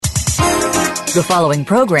The following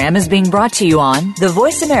program is being brought to you on the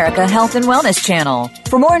Voice America Health and Wellness Channel.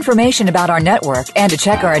 For more information about our network and to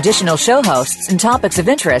check our additional show hosts and topics of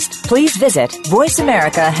interest, please visit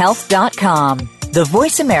voiceamericahealth.com. The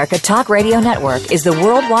Voice America Talk Radio Network is the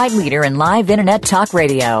worldwide leader in live Internet talk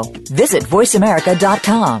radio. Visit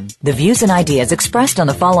voiceamerica.com. The views and ideas expressed on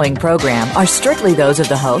the following program are strictly those of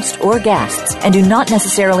the host or guests and do not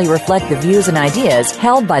necessarily reflect the views and ideas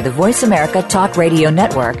held by the Voice America Talk Radio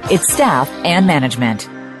Network, its staff, and management.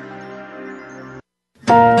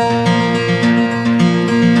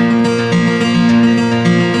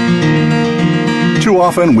 Too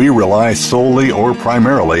often, we rely solely or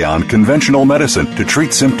primarily on conventional medicine to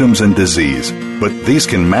treat symptoms and disease. But these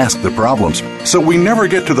can mask the problems, so we never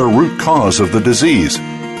get to the root cause of the disease.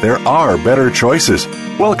 There are better choices.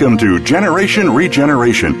 Welcome to Generation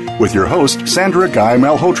Regeneration with your host, Sandra Guy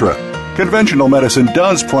Malhotra. Conventional medicine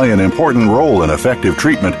does play an important role in effective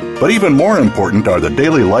treatment, but even more important are the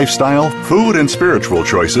daily lifestyle, food, and spiritual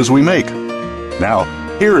choices we make. Now,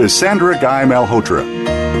 here is Sandra Guy Malhotra.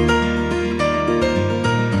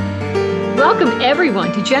 Welcome,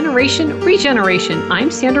 everyone, to Generation Regeneration. I'm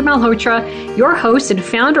Sandra Malhotra, your host and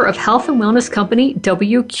founder of health and wellness company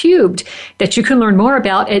W Cubed, that you can learn more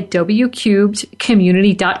about at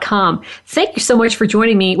wcubedcommunity.com. Thank you so much for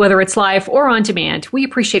joining me, whether it's live or on demand. We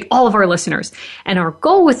appreciate all of our listeners. And our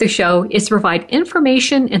goal with the show is to provide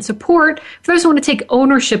information and support for those who want to take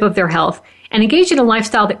ownership of their health and engage in a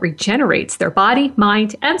lifestyle that regenerates their body,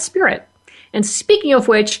 mind, and spirit. And speaking of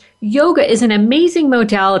which, yoga is an amazing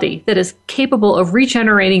modality that is capable of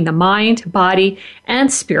regenerating the mind, body,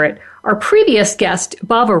 and spirit. Our previous guest,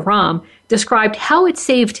 Bava Ram, described how it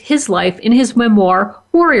saved his life in his memoir,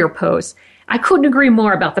 Warrior Pose. I couldn't agree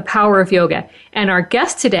more about the power of yoga. And our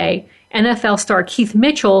guest today, NFL star Keith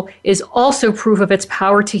Mitchell, is also proof of its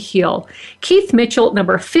power to heal. Keith Mitchell,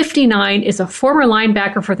 number 59, is a former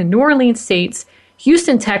linebacker for the New Orleans Saints,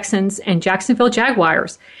 Houston Texans, and Jacksonville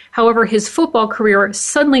Jaguars. However, his football career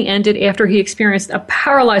suddenly ended after he experienced a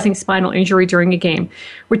paralyzing spinal injury during a game,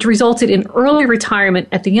 which resulted in early retirement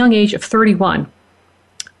at the young age of 31.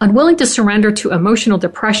 Unwilling to surrender to emotional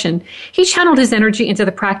depression, he channeled his energy into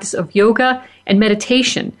the practice of yoga and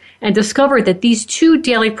meditation and discovered that these two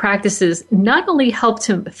daily practices not only helped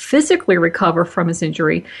him physically recover from his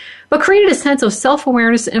injury, but created a sense of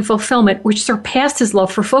self-awareness and fulfillment which surpassed his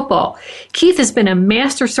love for football. Keith has been a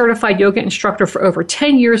master certified yoga instructor for over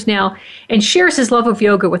 10 years now and shares his love of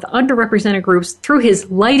yoga with underrepresented groups through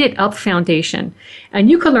his Light It Up Foundation. And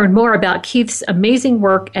you can learn more about Keith's amazing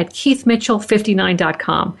work at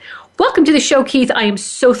keithmitchell59.com. Welcome to the show, Keith. I am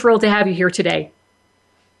so thrilled to have you here today.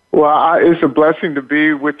 Well, it's a blessing to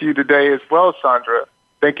be with you today as well, Sandra.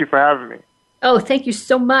 Thank you for having me. Oh, thank you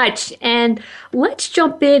so much. And let's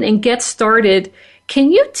jump in and get started.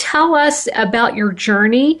 Can you tell us about your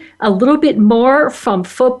journey a little bit more from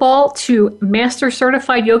football to master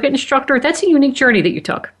certified yoga instructor? That's a unique journey that you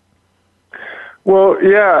took. Well,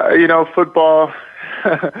 yeah, football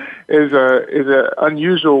is a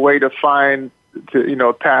unusual way to find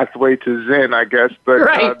a pathway to Zen, I guess. But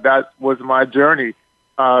right. That was my journey.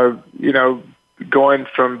 Going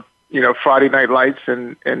from Friday Night Lights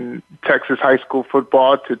in Texas high school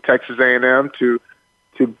football to Texas A&M to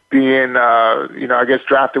being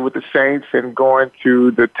drafted with the Saints and going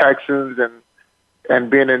to the Texans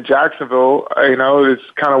and being in Jacksonville. It's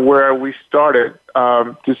kind of where we started.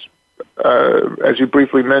 As you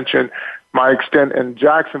briefly mentioned, my extent in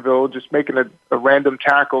Jacksonville, just making a random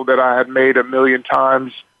tackle that I had made a million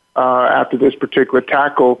times. After this particular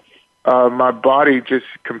tackle, my body just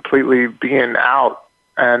completely being out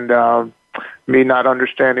and me not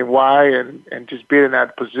understanding why and just being in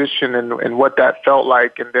that position and what that felt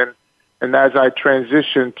like. And as I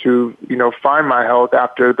transitioned to, find my health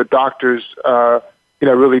after the doctors,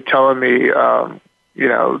 really telling me,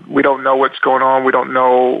 we don't know what's going on. We don't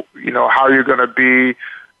know, how you're going to be.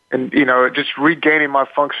 And, just regaining my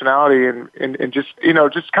functionality and just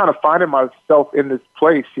kind of finding myself in this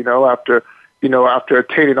place, after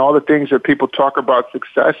attaining all the things that people talk about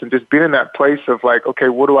success and just being in that place of like, okay,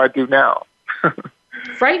 what do I do now?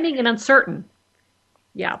 Frightening and uncertain.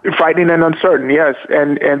 Yeah. Frightening and uncertain, yes.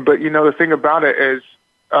 But the thing about it is,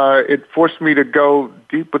 it forced me to go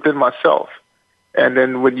deep within myself. And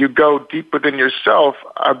then when you go deep within yourself,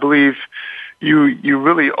 I believe you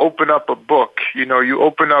really open up a book. You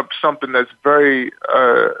open up something that's very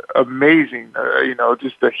amazing.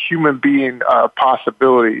 Just a human being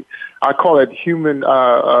possibility. I call it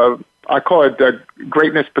I call it the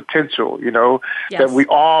greatness potential. Yes. That we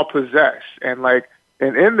all possess. And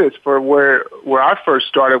in this, for where I first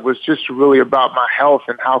started was just really about my health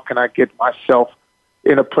and how can I get myself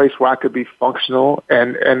in a place where I could be functional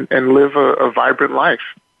and live a vibrant life.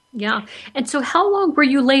 Yeah. And so how long were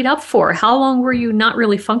you laid up for? How long were you not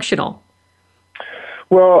really functional?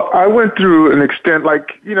 Well, I went through an extent,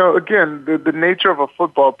 again, the nature of a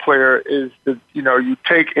football player is that, you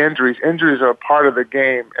take injuries. Injuries are a part of the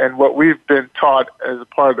game. And what we've been taught as a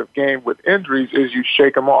part of the game with injuries is you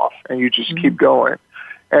shake them off and you just keep going.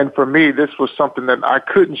 And for me, this was something that I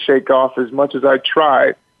couldn't shake off as much as I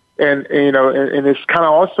tried. And it's kind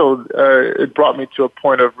of also, it brought me to a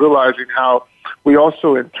point of realizing how we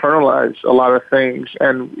also internalize a lot of things.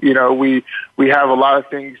 And, we have a lot of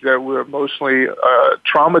things that we're emotionally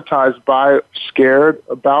traumatized by, scared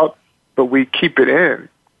about, but we keep it in.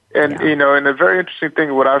 And, and a very interesting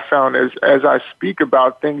thing, what I found is as I speak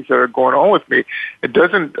about things that are going on with me, it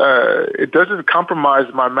doesn't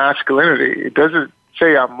compromise my masculinity. It doesn't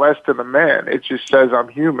say I'm less than a man. It just says I'm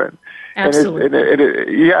human. Absolutely.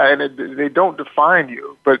 They don't define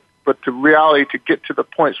you, but the reality to get to the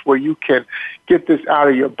points where you can get this out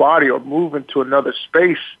of your body or move into another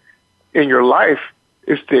space in your life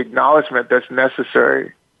is the acknowledgement that's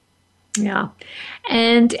necessary. Yeah.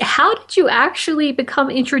 And how did you actually become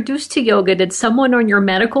introduced to yoga? Did someone on your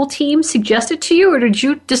medical team suggest it to you, or did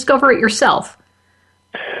you discover it yourself?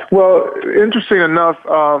 Well, interesting enough,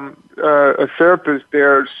 a therapist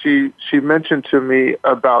there, she mentioned to me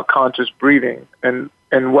about conscious breathing and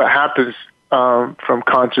what happens from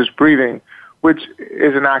conscious breathing, which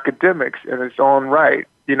is an academics in its own right.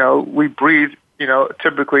 We breathe.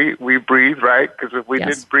 Typically we breathe, right? Because if we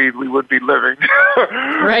didn't breathe, we would be living.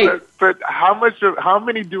 Right. But how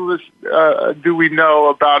many do we know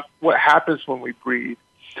about what happens when we breathe?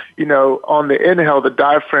 On the inhale, the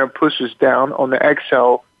diaphragm pushes down. On the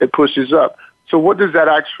exhale, it pushes up. So what does that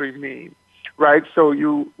actually mean? Right? So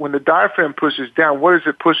when the diaphragm pushes down, what is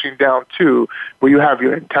it pushing down to? Well, you have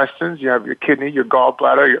your intestines, you have your kidney, your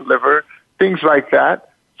gallbladder, your liver, things like that.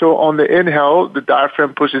 So on the inhale, the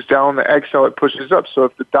diaphragm pushes down. On the exhale, it pushes up. So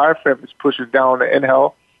if the diaphragm is pushing down on the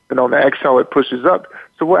inhale, and on the exhale, it pushes up.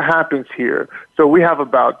 So what happens here? So we have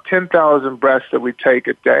about 10,000 breaths that we take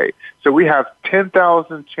a day. So we have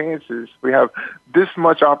 10,000 chances. We have this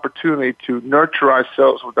much opportunity to nurture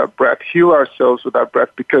ourselves with our breath, heal ourselves with our breath,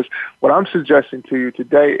 because what I'm suggesting to you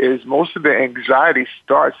today is most of the anxiety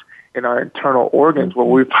starts in our internal organs where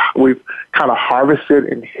we've kind of harvested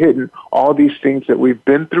and hidden all these things that we've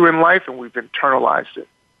been through in life, and we've internalized it.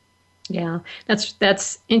 Yeah,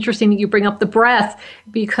 that's interesting that you bring up the breath,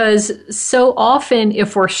 because so often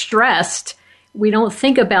if we're stressed, we don't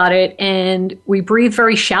think about it and we breathe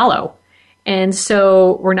very shallow. And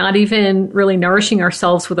so we're not even really nourishing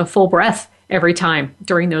ourselves with a full breath every time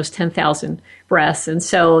during those 10,000 breaths. And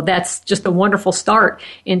so that's just a wonderful start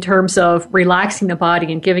in terms of relaxing the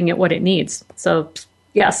body and giving it what it needs. So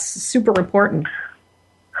yes, super important.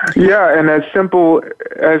 Yeah, and as simple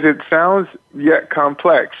as it sounds, yet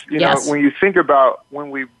complex. When you think about when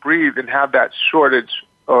we breathe and have that shortage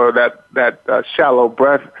or that shallow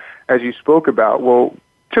breath, as you spoke about, well,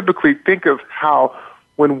 typically think of how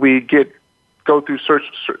when we go through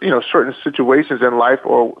certain situations in life,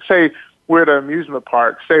 or say we're at an amusement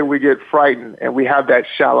park, say we get frightened and we have that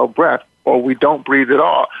shallow breath, or we don't breathe at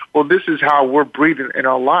all. Well, this is how we're breathing in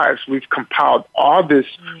our lives. We've compiled all this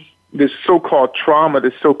so-called trauma,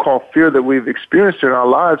 this so-called fear that we've experienced in our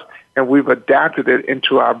lives, and we've adapted it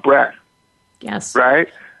into our breath. Yes. Right?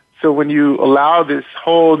 So when you allow this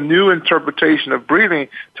whole new interpretation of breathing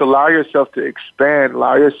to allow yourself to expand,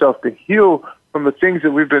 allow yourself to heal from the things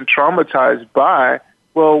that we've been traumatized by,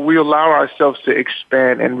 well, we allow ourselves to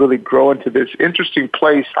expand and really grow into this interesting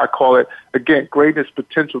place. I call it, again, greatness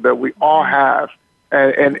potential that we all have.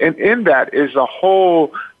 And in that is a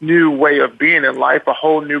whole new way of being in life, a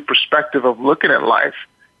whole new perspective of looking at life.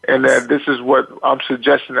 And that this is what I'm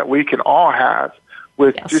suggesting that we can all have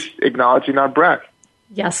with just acknowledging our breath.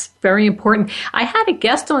 Yes, very important. I had a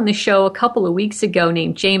guest on the show a couple of weeks ago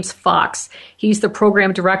named James Fox. He's the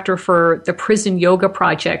program director for the Prison Yoga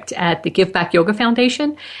Project at the Give Back Yoga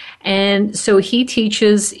Foundation. And so he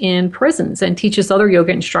teaches in prisons and teaches other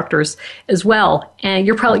yoga instructors as well. And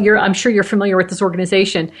I'm sure you're familiar with this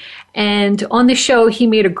organization. And on the show, he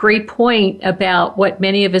made a great point about what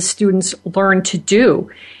many of his students learn to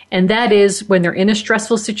do. And that is when they're in a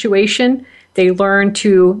stressful situation, they learn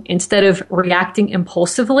to, instead of reacting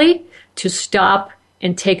impulsively, to stop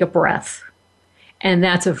and take a breath. And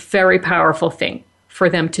that's a very powerful thing for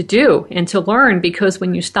them to do and to learn, because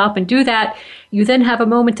when you stop and do that, you then have a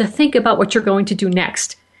moment to think about what you're going to do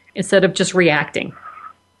next instead of just reacting.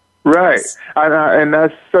 Right. And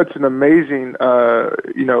that's such an amazing,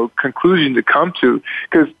 conclusion to come to,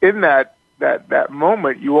 because in that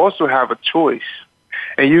moment, you also have a choice.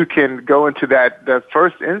 and you can go into that. The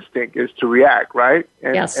first instinct is to react, right?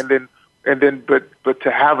 And, yes. But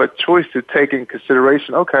to have a choice to take in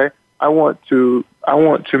consideration. Okay, I want to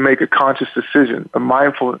make a conscious decision, a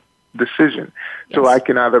mindful decision. Yes. So I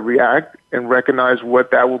can either react and recognize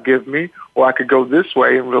what that will give me, or I could go this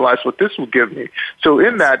way and realize what this will give me. So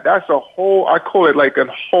in that's a whole, I call it like a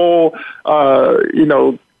whole,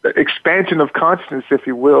 expansion of consciousness, if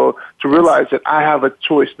you will, to realize that I have a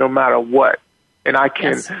choice no matter what. And I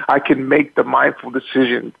can make the mindful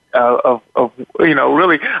decision of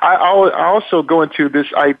really. I also go into this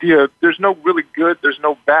idea. There's no really good. There's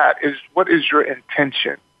no bad. Is what is your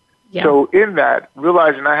intention? Yeah. So in that,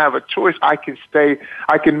 realizing I have a choice, I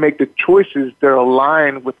can make the choices that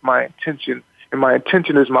align with my intention, and my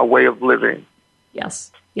intention is my way of living.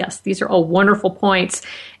 Yes, these are all wonderful points,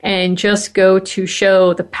 and just go to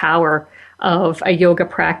show the power of a yoga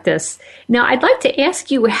practice. Now, I'd like to ask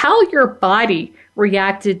you how your body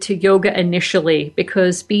reacted to yoga initially,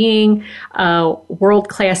 because being a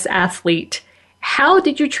world-class athlete, how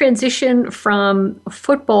did you transition from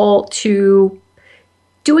football to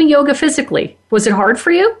doing yoga physically? Was it hard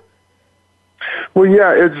for you? Well,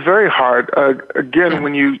 yeah, it's very hard.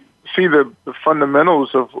 When you see the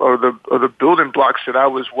fundamentals of the building blocks that I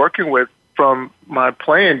was working with from my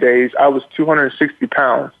playing days, I was 260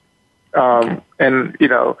 pounds. And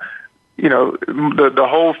the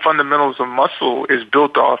whole fundamentals of muscle is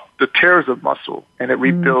built off the tears of muscle, and it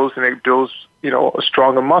rebuilds and it builds, a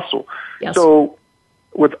stronger muscle. Yes. So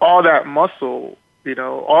with all that muscle,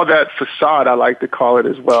 all that facade, I like to call it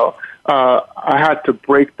as well, I had to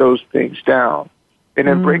break those things down. And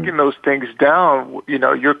in breaking those things down,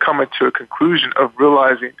 you're coming to a conclusion of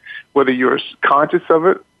realizing whether you're conscious of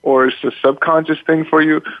it or it's a subconscious thing for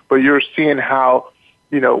you, but you're seeing how,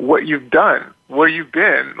 what you've done, where you've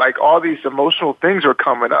been, like all these emotional things are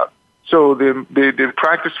coming up. So the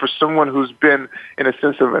practice for someone who's been in a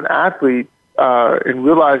sense of an athlete, in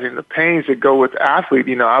realizing the pains that go with athlete,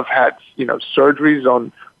 I've had, surgeries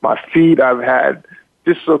on my feet. I've had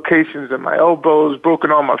dislocations in my elbows, broken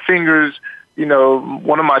all my fingers.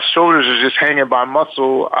 One of my shoulders is just hanging by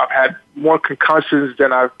muscle. I've had more concussions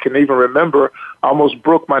than I can even remember. I almost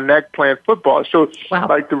broke my neck playing football. So,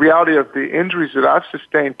 like the reality of the injuries that I've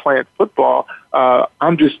sustained playing football,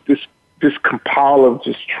 I'm just this compile of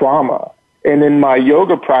just trauma. And in my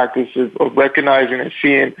yoga practice of recognizing and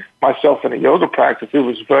seeing myself in a yoga practice, it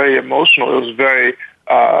was very emotional. It was very,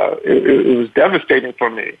 it was devastating for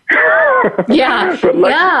me. Yeah,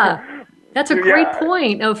 That's a great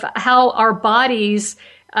point of how our bodies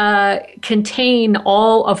contain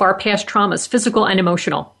all of our past traumas, physical and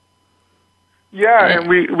emotional. Yeah, and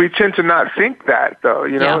we tend to not think that, though.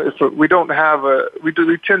 We don't have we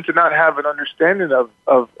tend to not have an understanding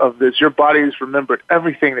of this. Your body has remembered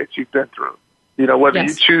everything that you've been through. Whether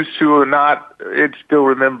you choose to or not, it still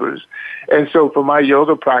remembers. And so for my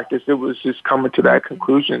yoga practice, it was just coming to that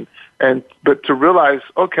conclusion. But to realize,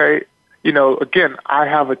 okay, again, I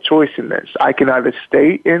have a choice in this. I can either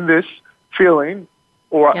stay in this feeling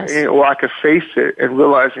or I could face it and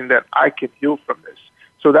realizing that I can heal from this.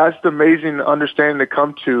 So that's the amazing understanding to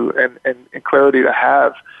come to and clarity to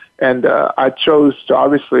have. And I chose to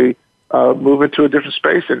obviously move into a different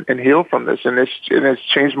space and heal from this. And it's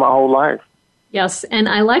changed my whole life. Yes, and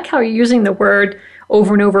I like how you're using the word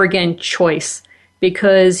over and over again, choice.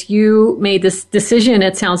 Because you made this decision,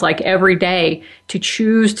 it sounds like, every day to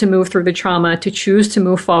choose to move through the trauma, to choose to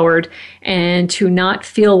move forward, and to not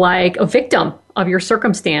feel like a victim of your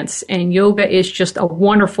circumstance. And yoga is just a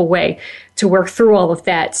wonderful way to work through all of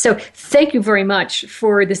that. So thank you very much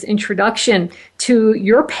for this introduction to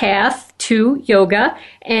your path to yoga.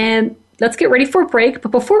 And let's get ready for a break.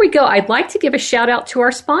 But before we go, I'd like to give a shout out to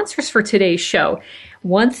our sponsors for today's show.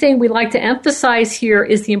 One thing we like to emphasize here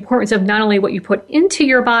is the importance of not only what you put into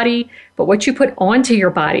your body, but what you put onto your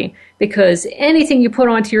body, because anything you put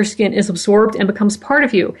onto your skin is absorbed and becomes part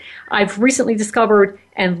of you. I've recently discovered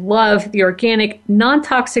and love the organic,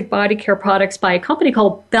 non-toxic body care products by a company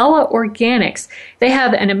called Bella Organics. They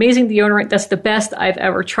have an amazing deodorant that's the best I've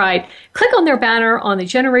ever tried. Click on their banner on the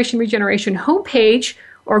Generation Regeneration homepage,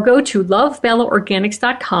 or go to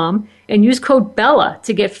lovebellaorganics.com and use code BELLA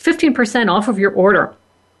to get 15% off of your order.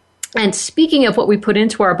 And speaking of what we put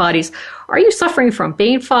into our bodies, are you suffering from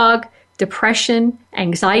brain fog, depression,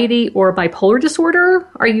 anxiety, or bipolar disorder?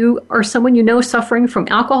 Are you or someone you know suffering from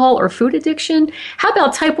alcohol or food addiction? How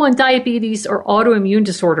about type 1 diabetes or autoimmune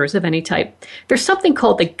disorders of any type? There's something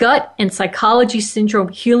called the Gut and Psychology Syndrome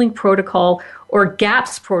Healing Protocol, or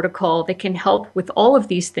GAPS protocol, that can help with all of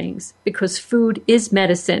these things, because food is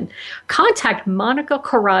medicine. Contact Monica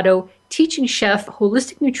Corrado, teaching chef,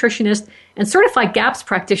 holistic nutritionist, and certified GAPS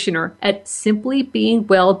practitioner at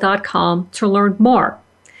simplybeingwell.com to learn more.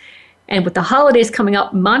 And with the holidays coming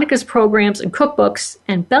up, Monica's programs and cookbooks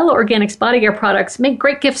and Bella Organics body care products make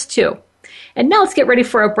great gifts too. And now let's get ready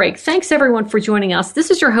for a break. Thanks everyone for joining us.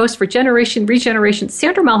 This is your host for Generation Regeneration,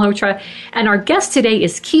 Sandra Malhotra, and our guest today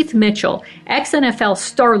is Keith Mitchell, ex-NFL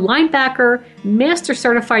star linebacker, master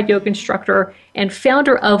certified yoga instructor, and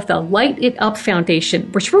founder of the Light It Up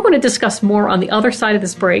Foundation, which we're going to discuss more on the other side of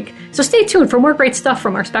this break. So stay tuned for more great stuff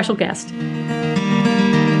from our special guest.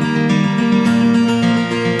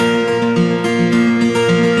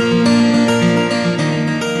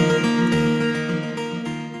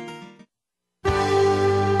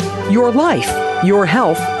 Your life, your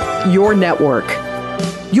health, your network.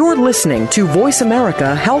 You're listening to Voice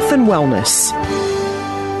America Health and Wellness.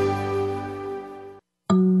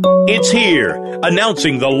 It's here,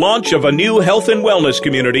 announcing the launch of a new health and wellness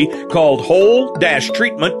community called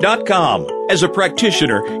whole-treatment.com. As a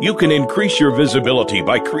practitioner, you can increase your visibility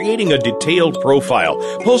by creating a detailed profile,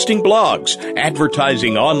 posting blogs,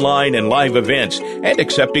 advertising online and live events, and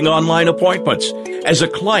accepting online appointments. As a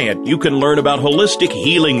client, you can learn about holistic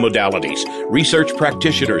healing modalities, research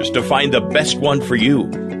practitioners to find the best one for you,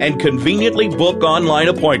 and conveniently book online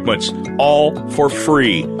appointments, all for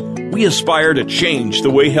free. We aspire to change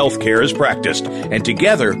the way healthcare is practiced, and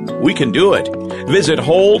together we can do it. Visit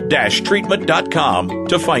whole-treatment.com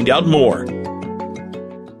to find out more.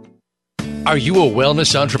 Are you a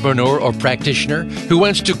wellness entrepreneur or practitioner who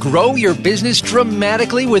wants to grow your business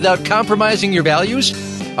dramatically without compromising your values?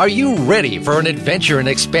 Are you ready for an adventure and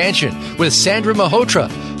expansion with Sandra Malhotra,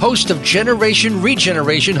 host of Generation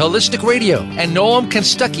Regeneration Holistic Radio, and Noam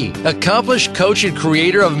Konstucky, accomplished coach and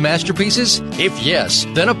creator of masterpieces? If yes,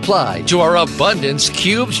 then apply to our Abundance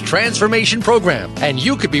Cubed Transformation Program, and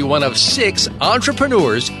you could be one of 6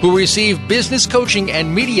 entrepreneurs who receive business coaching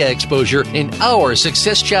and media exposure in our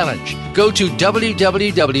Success Challenge. Go to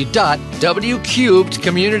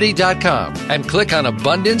www.wcubedcommunity.com and click on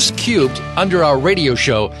Abundance Cubed under our radio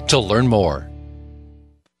show to learn more.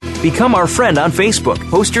 Become our friend on Facebook.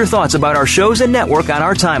 Post your thoughts about our shows and network on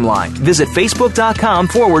our timeline. Visit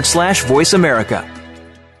facebook.com/Voice America.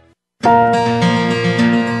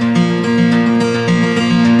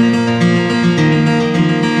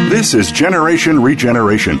 This is Generation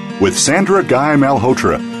Regeneration with Sandra Guy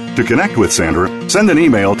Malhotra. To connect with Sandra, send an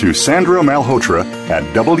email to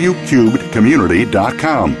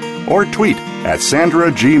sandramalhotra@wcubedcommunity.com or tweet at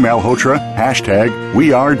Sandra G. Malhotra,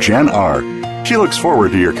 #WeAreGenR. She looks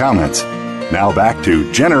forward to your comments. Now back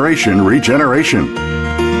to Generation Regeneration.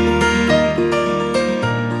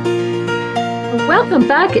 Welcome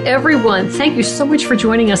back, everyone. Thank you so much for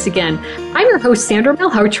joining us again. I'm your host, Sandra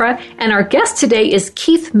Malhotra, and our guest today is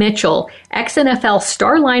Keith Mitchell, ex-NFL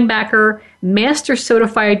star linebacker, master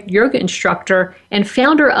certified yoga instructor, and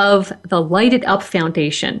founder of the Light It Up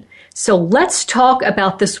Foundation. So let's talk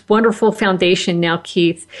about this wonderful foundation now,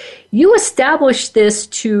 Keith. You established this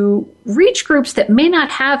to reach groups that may not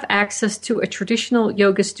have access to a traditional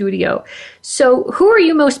yoga studio. So who are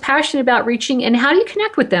you most passionate about reaching, and how do you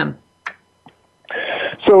connect with them?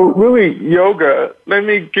 So really, yoga, let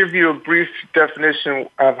me give you a brief definition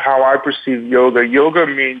of how I perceive yoga. Yoga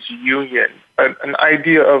means union. An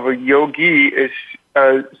idea of a yogi is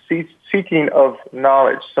seeking of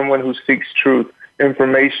knowledge, someone who seeks truth,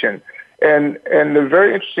 information. And the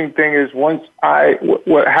very interesting thing is what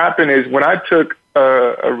happened is when I took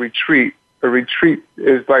a retreat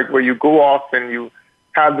is like where you go off and you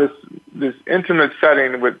have this intimate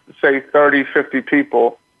setting with, say, 30, 50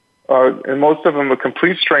 people, and most of them are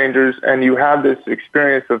complete strangers, and you have this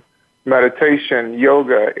experience of meditation,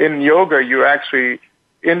 yoga. In yoga, you're actually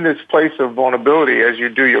in this place of vulnerability as you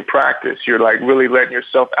do your practice. You're like really letting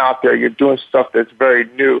yourself out there. You're doing stuff that's very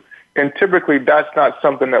new. And typically, that's not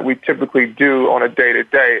something that we typically do on a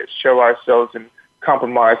day-to-day, is show ourselves in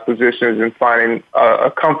compromised positions and finding a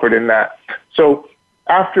comfort in that. So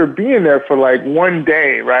after being there for like one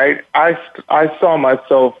day, right, I saw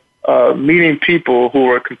myself meeting people who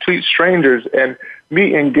were complete strangers, and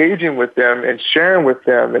me engaging with them and sharing with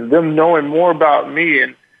them, and them knowing more about me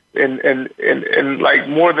and like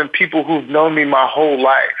more than people who've known me my whole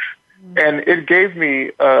life. And it gave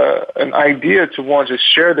me an idea to want to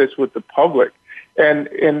share this with the public. And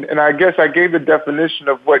I guess I gave the definition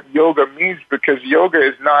of what yoga means, because yoga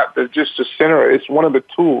is not just a center. It's one of the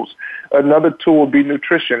tools. Another tool will be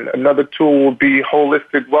nutrition. Another tool will be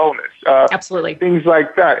holistic wellness. Absolutely. Things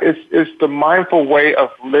like that. It's the mindful way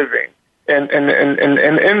of living. And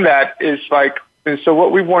in that is like, and so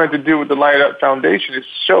what we wanted to do with the Light Up Foundation is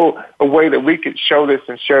show a way that we could show this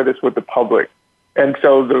and share this with the public. And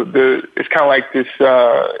so it's kind of like this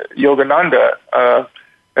Yogananda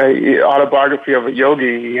autobiography of a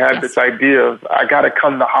yogi. He had this idea of, I got to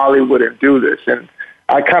come to Hollywood and do this. And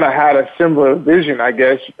I kind of had a similar vision, I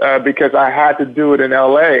guess, because I had to do it in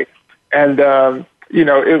L.A. And,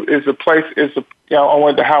 it's a place, I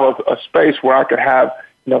wanted to have a space where I could have,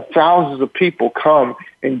 thousands of people come,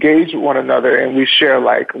 engage with one another, and we share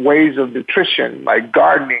like ways of nutrition, like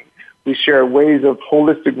gardening. We share ways of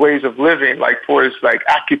holistic ways of living, like for us, like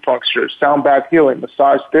acupuncture, sound bath healing,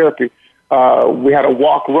 massage therapy. We had a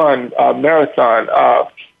walk-run marathon.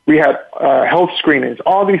 We had health screenings,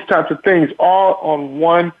 all these types of things, all on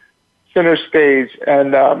one center stage.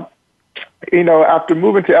 And, after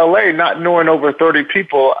moving to LA, not knowing over 30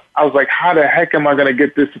 people, I was like, how the heck am I going to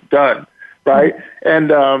get this done? Right. And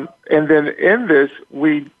then in this,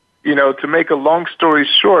 we, to make a long story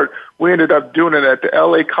short, we ended up doing it at the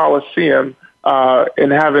LA Coliseum,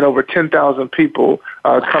 and having over 10,000 people,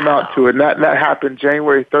 come out to it. And that happened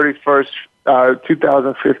January 31st,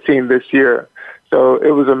 2015 this year. So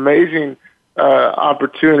it was amazing,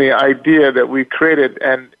 opportunity, idea that we created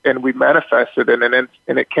and we manifested and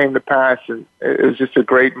it came to pass, and it was just a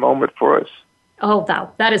great moment for us. Oh,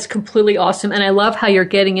 wow. That is completely awesome. And I love how you're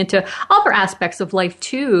getting into other aspects of life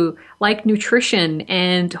too, like nutrition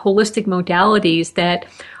and holistic modalities that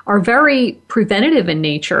are very preventative in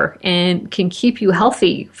nature and can keep you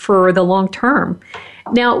healthy for the long term.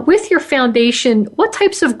 Now, with your foundation, what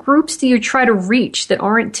types of groups do you try to reach that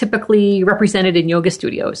aren't typically represented in yoga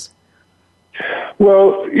studios?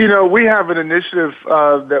 Well, we have an initiative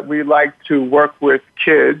that we like to work with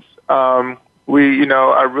kids.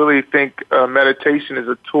 I really think meditation is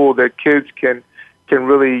a tool that kids can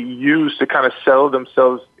really use to kind of settle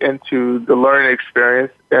themselves into the learning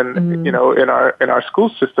experience and, in our school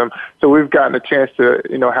system. So we've gotten a chance to,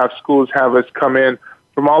 have schools have us come in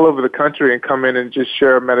from all over the country and come in and just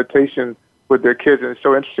share meditation with their kids. And it's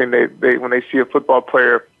so interesting. They when they see a football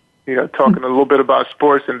player, talking a little bit about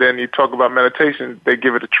sports, and then you talk about meditation, they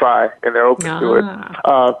give it a try and they're open to it.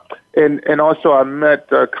 And also I met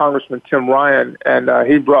Congressman Tim Ryan, and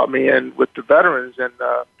he brought me in with the veterans, and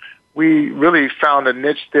we really found a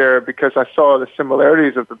niche there because I saw the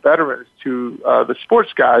similarities of the veterans to the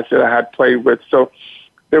sports guys that I had played with. So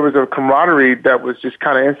there was a camaraderie that was just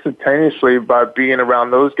kind of instantaneously by being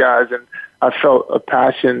around those guys, and I felt a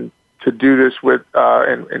passion to do this with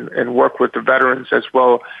and work with the veterans as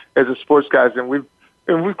well as the sports guys. And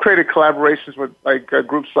we've created collaborations with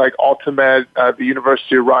groups like Ultimate, the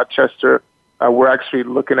University of Rochester. We're actually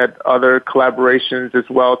looking at other collaborations as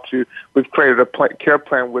well. We've created a care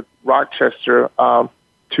plan with Rochester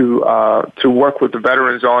to work with the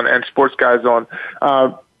veterans on and sports guys on.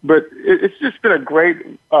 But it's just been a great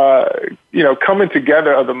coming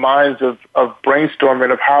together of the minds of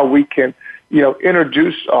brainstorming of how we can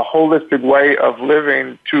introduce a holistic way of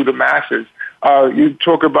living to the masses. You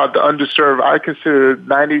talk about the underserved. I consider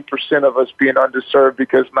 90% of us being underserved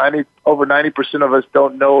because over 90% of us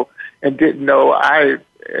don't know and didn't know, I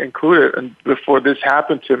included before this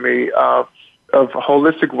happened to me, of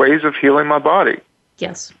holistic ways of healing my body.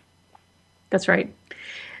 Yes, that's right.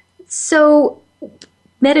 So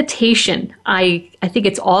meditation, I think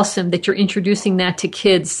it's awesome that you're introducing that to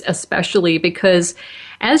kids, especially because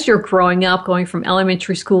as you're growing up, going from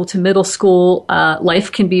elementary school to middle school,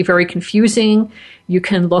 life can be very confusing. You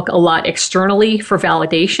can look a lot externally for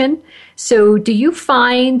validation. So do you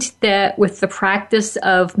find that with the practice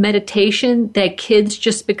of meditation that kids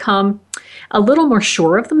just become a little more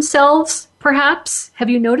sure of themselves, perhaps?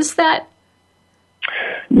 Have you noticed that?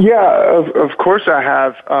 Yeah, of course I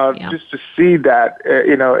have. Just to see that,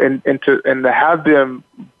 and to have them,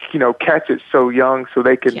 catch it so young, so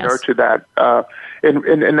they can nurture that.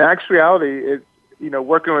 In actuality,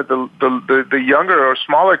 working with the younger or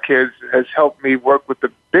smaller kids has helped me work with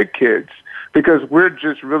the big kids because we're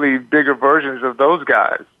just really bigger versions of those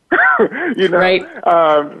guys. Right.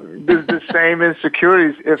 The same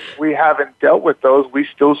insecurities, if we haven't dealt with those, we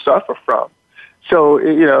still suffer from. So,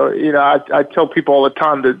 I tell people all the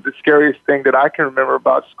time that the scariest thing that I can remember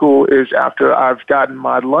about school is after I've gotten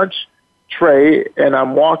my lunch tray and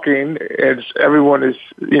I'm walking and everyone is,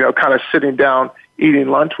 kind of sitting down eating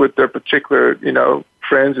lunch with their particular,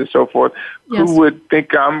 friends and so forth, who would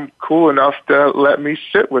think I'm cool enough to let me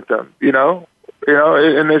sit with them,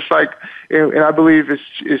 and it's like, and I believe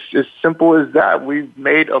it's as simple as that. We've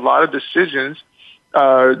made a lot of decisions,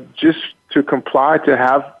 just to comply, to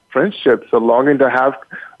have friendships, a longing to have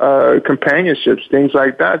companionships, things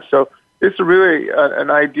like that. So it's really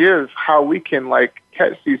an idea of how we can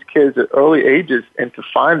catch these kids at early ages and to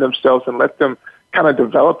find themselves and let them kind of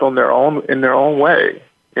develop on their own in their own way.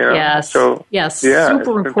 You know? Yes. So, yes. Yeah,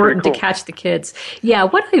 super important cool to catch the kids. Yeah.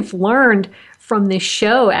 What I've learned from this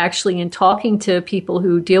show, actually, in talking to people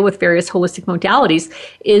who deal with various holistic modalities,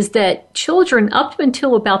 is that children up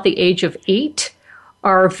until about the age of 8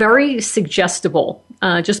 are very suggestible,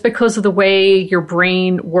 just because of the way your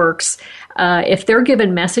brain works. If they're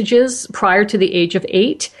given messages prior to the age of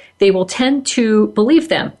 8, they will tend to believe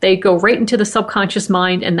them. They go right into the subconscious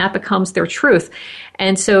mind, and that becomes their truth.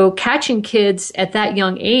 And so catching kids at that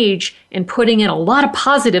young age and putting in a lot of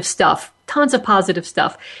positive stuff, tons of positive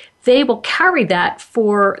stuff, they will carry that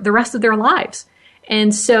for the rest of their lives.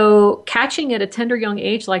 And so catching at a tender young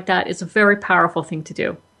age like that is a very powerful thing to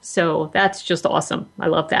do. So that's just awesome. I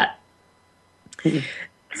love that.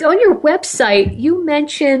 So on your website, you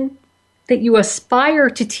mention that you aspire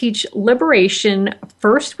to teach liberation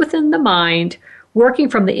first within the mind, working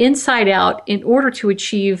from the inside out in order to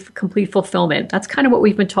achieve complete fulfillment. That's kind of what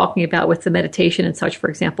we've been talking about with the meditation and such, for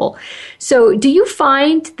example. So do you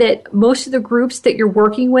find that most of the groups that you're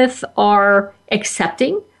working with are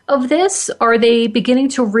accepting of this? Are they beginning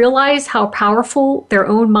to realize how powerful their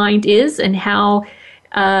own mind is and how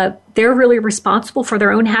they're really responsible for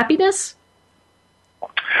their own happiness?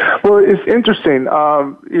 Well, it's interesting.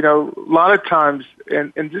 You know, a lot of times,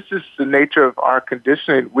 and this is the nature of our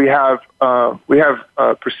conditioning. We have a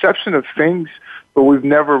perception of things, but we've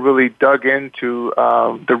never really dug into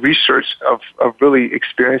the research of really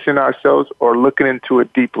experiencing ourselves or looking into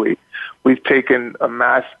it deeply. We've taken a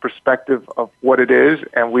mass perspective of what it is,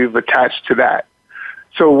 and we've attached to that.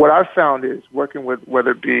 So what I've found is working with,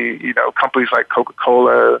 whether it be, you know, companies like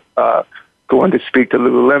Coca-Cola, going to speak to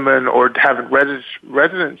Lululemon, or having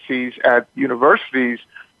residencies at universities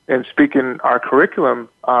and speaking our curriculum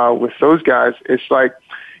with those guys, it's like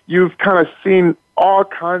you've kind of seen all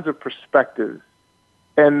kinds of perspectives.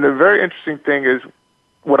 And the very interesting thing is,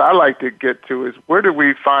 what I like to get to is, where did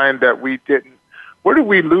we find that we didn't, where did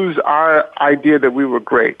we lose our idea that we were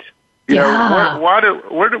great? You know,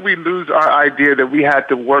 where did we lose our idea that we had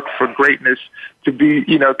to work for greatness to be,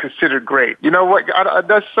 you know, considered great? You know what?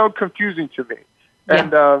 That's so confusing to me.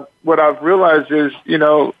 And what I've realized is, you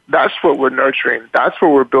know, that's what we're nurturing. That's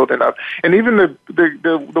what we're building up. And even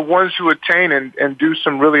the ones who attain and do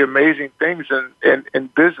some really amazing things in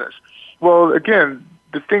business. Well, again,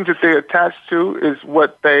 the things that they attach to is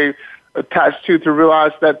what they attach to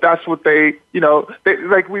realize that that's what they, you know,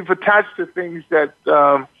 like we've attached to things that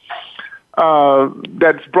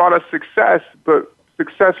that's brought us success, but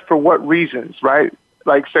success for what reasons, right?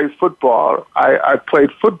 Like, say, football. I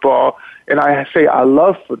played football, and I say I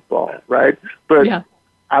love football, right? But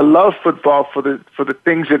I love football for the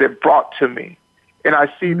things that it brought to me, and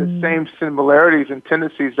I see the same similarities and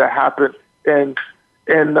tendencies that happen in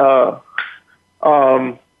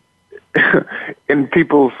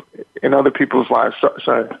other people's lives.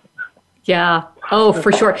 Sorry. Yeah. Oh,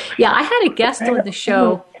 for sure. Yeah, I had a guest on the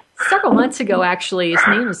show several months ago, actually. His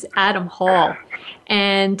name was Adam Hall,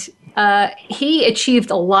 and he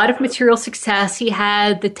achieved a lot of material success. He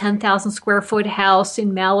had the 10,000 square foot house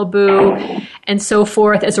in Malibu and so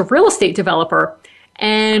forth as a real estate developer,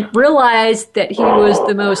 and realized that he was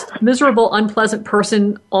the most miserable, unpleasant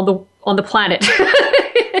person on the planet.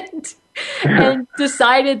 And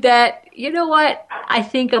decided that, you know what, I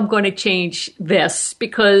think I'm going to change this,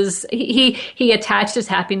 because he attached his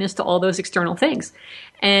happiness to all those external things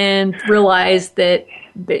and realized that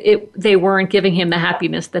they weren't giving him the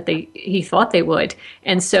happiness that he thought they would.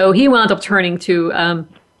 And so he wound up turning to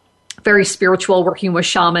very spiritual, working with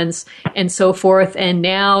shamans and so forth, and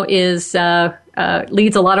now leads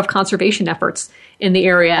a lot of conservation efforts in the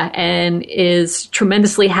area and is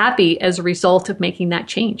tremendously happy as a result of making that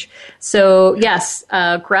change. So yes,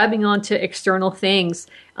 grabbing onto external things,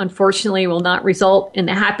 unfortunately, will not result in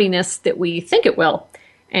the happiness that we think it will.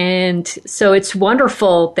 And so it's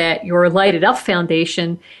wonderful that your Light It Up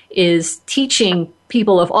Foundation is teaching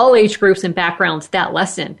people of all age groups and backgrounds that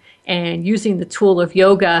lesson and using the tool of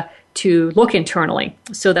yoga to look internally.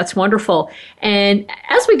 So that's wonderful. And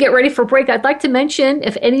as we get ready for break, I'd like to mention,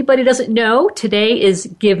 if anybody doesn't know, today is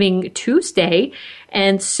Giving Tuesday.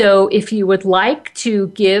 And so if you would like to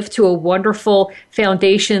give to a wonderful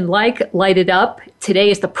foundation like Light It Up, today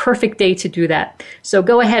is the perfect day to do that. So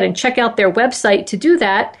go ahead and check out their website to do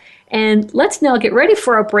that. And let's now get ready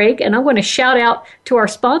for a break. And I'm going to shout out to our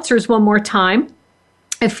sponsors one more time.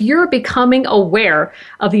 If you're becoming aware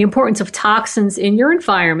of the importance of toxins in your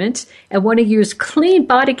environment and want to use clean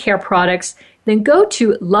body care products, then go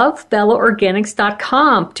to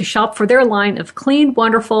lovebellaorganics.com to shop for their line of clean,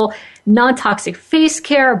 wonderful, non-toxic face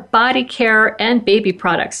care, body care, and baby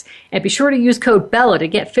products. And be sure to use code BELLA to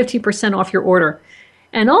get 50% off your order.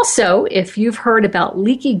 And also, if you've heard about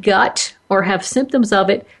leaky gut or have symptoms of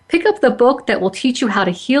it, pick up the book that will teach you how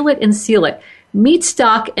to heal it and seal it. Meat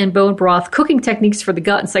Stock and Bone Broth, Cooking Techniques for the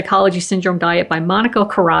Gut and Psychology Syndrome Diet by Monica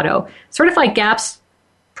Corrado, certified GAPS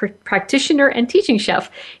practitioner and teaching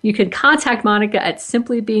chef. You can contact Monica at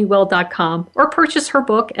simplybeingwell.com or purchase her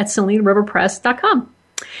book at SeleneRiverPress.com.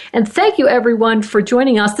 And thank you, everyone, for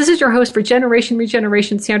joining us. This is your host for Generation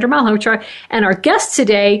Regeneration, Sandra Malhotra, and our guest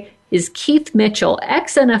today is Keith Mitchell,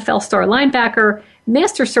 ex-NFL star linebacker,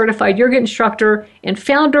 master certified yoga instructor, and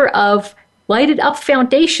founder of Lighted Up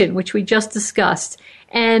Foundation, which we just discussed.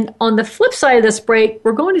 And on the flip side of this break,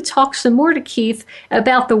 we're going to talk some more to Keith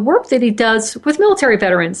about the work that he does with military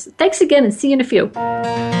veterans. Thanks again, and see you in a few.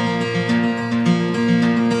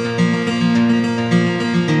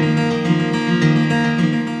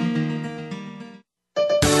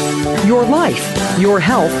 Your life, your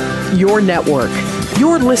health, your network.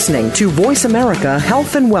 You're listening to Voice America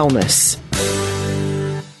Health and Wellness.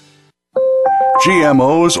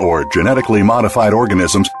 GMOs, or genetically modified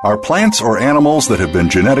organisms, are plants or animals that have been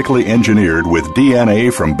genetically engineered with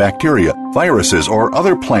DNA from bacteria, viruses, or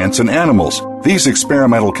other plants and animals. These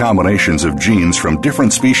experimental combinations of genes from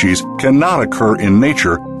different species cannot occur in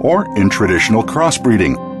nature or in traditional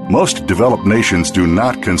crossbreeding. Most developed nations do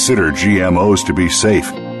not consider GMOs to be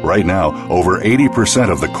safe. Right now, over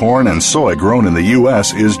 80% of the corn and soy grown in the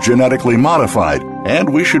U.S. is genetically modified,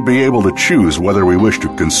 and we should be able to choose whether we wish to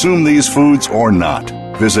consume these foods or not.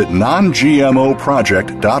 Visit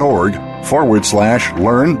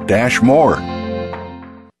nongmoproject.org/learn-more.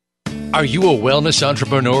 Are you a wellness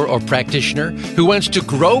entrepreneur or practitioner who wants to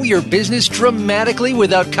grow your business dramatically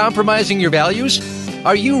without compromising your values?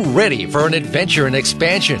 Are you ready for an adventure and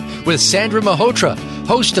expansion with Sandra Malhotra,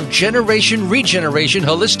 host of Generation Regeneration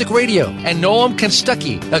Holistic Radio, and Noam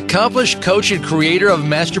Konstucky, accomplished coach and creator of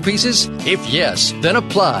masterpieces? If yes, then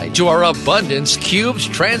apply to our Abundance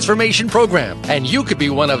Cubed Transformation Program, and you could be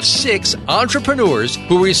one of 6 entrepreneurs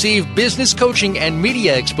who receive business coaching and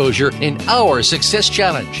media exposure in our Success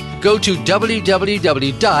Challenge. Go to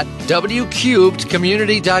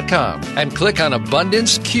www.wcubedcommunity.com and click on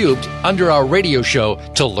Abundance Cubed under our radio show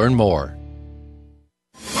to learn more.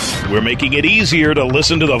 We're making it easier to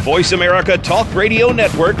listen to the Voice America Talk Radio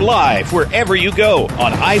Network live wherever you go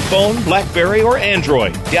on iPhone, BlackBerry, or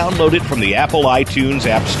Android. Download it from the Apple iTunes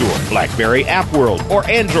App Store, BlackBerry App World, or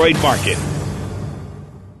Android Market.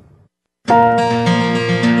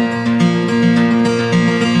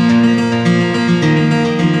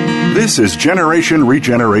 This is Generation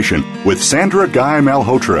Regeneration with Sandra Guy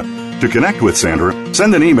Malhotra. To connect with Sandra,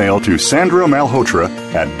 send an email to Sandra Malhotra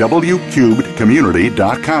at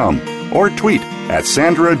wcubedcommunity.com or tweet at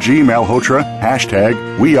Sandra G. Malhotra,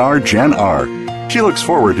 #WeAreGenR. She looks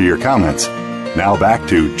forward to your comments. Now back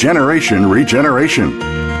to Generation Regeneration.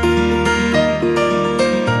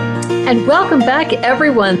 And welcome back,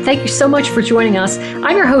 everyone. Thank you so much for joining us.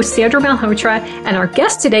 I'm your host, Sandra Malhotra, and our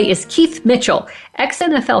guest today is Keith Mitchell,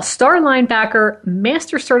 ex-NFL star linebacker,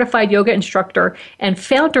 master certified yoga instructor, and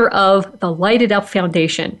founder of the Lighted Up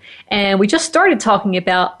Foundation. And we just started talking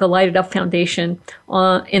about the Lighted Up Foundation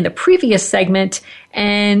in the previous segment,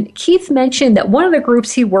 and Keith mentioned that one of the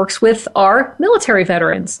groups he works with are military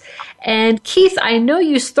veterans. And Keith, I know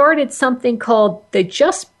you started something called the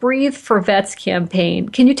Just Breathe for Vets campaign.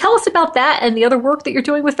 Can you tell us about that and the other work that you're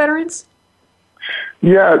doing with veterans?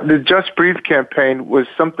 Yeah, the Just Breathe campaign was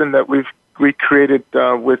something that we created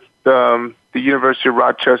with the University of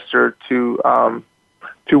Rochester to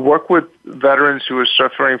work with veterans who are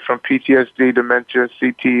suffering from PTSD, dementia,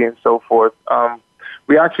 CT, and so forth.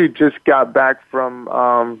 We actually just got back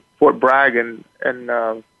from Fort Bragg in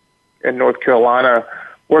North Carolina,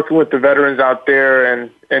 working with the veterans out there, and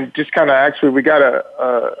just kind of actually we got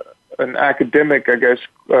an academic, I guess,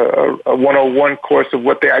 a 101 course of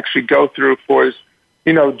what they actually go through for is,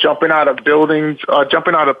 you know, jumping out of buildings,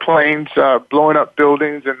 jumping out of planes, blowing up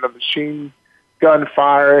buildings, and the machine gun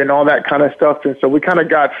fire and all that kind of stuff. And so we kind of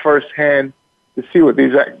got firsthand to see what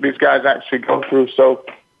these guys actually go through. So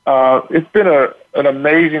it's been an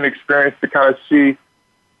amazing experience to kind of see,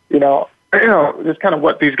 you know, just kind of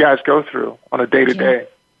what these guys go through on a day-to-day.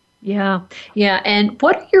 Yeah. And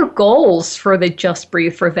what are your goals for the Just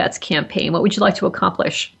Breathe for Vets campaign? What would you like to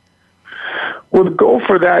accomplish? Well, the goal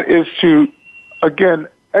for that is to, again,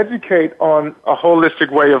 educate on a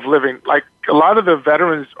holistic way of living. Like a lot of the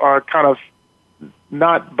veterans are kind of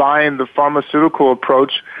not buying the pharmaceutical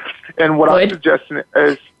approach. And what I'm suggesting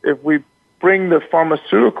is if we bring the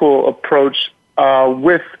pharmaceutical approach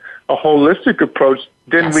with a holistic approach,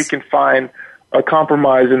 then we can find a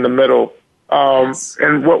compromise in the middle.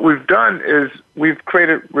 And what we've done is we've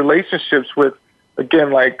created relationships with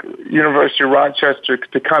again, like University of Rochester,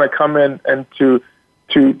 to kind of come in and to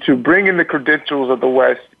bring in the credentials of the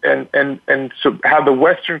West and so have the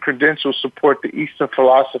Western credentials support the Eastern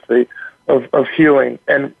philosophy of healing.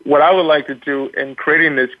 And what I would like to do in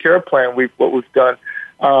creating this care plan, what we've done,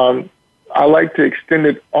 I like to extend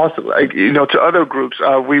it also, to other groups.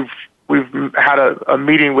 We've had a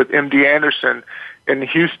meeting with MD Anderson in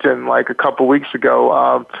Houston like a couple weeks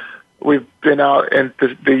ago. We've been out in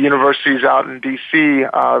the universities out in D.C.,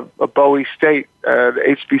 Bowie State,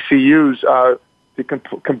 the HBCUs, to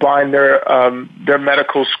combine their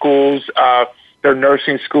medical schools, their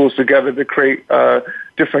nursing schools together to create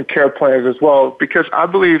different care plans as well. Because I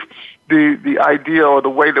believe the idea or the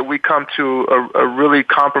way that we come to a really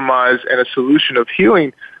compromise and a solution of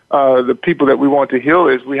healing the people that we want to heal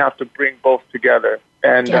is we have to bring both together.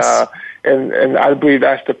 And yes. And I believe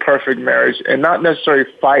that's the perfect marriage, and not necessarily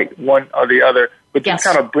fight one or the other, but yes.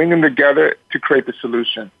 just kind of bring them together to create the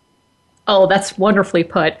solution. Oh, that's wonderfully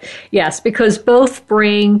put. Yes, because both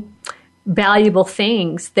bring valuable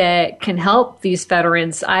things that can help these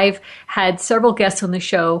veterans. I've had several guests on the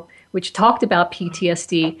show which talked about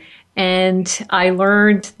PTSD, and I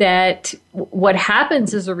learned that what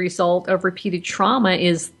happens as a result of repeated trauma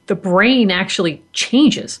is the brain actually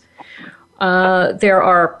changes. There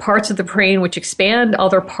are parts of the brain which expand,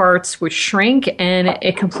 other parts which shrink, and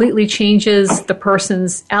it completely changes the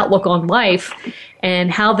person's outlook on life and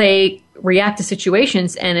how they react to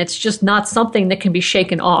situations, and it's just not something that can be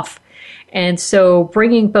shaken off. And so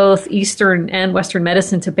bringing both Eastern and Western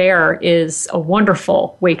medicine to bear is a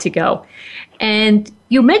wonderful way to go. And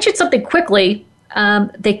you mentioned something quickly,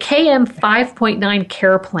 the KM 5.9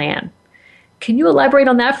 care plan. Can you elaborate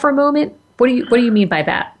on that for a moment? What do you mean by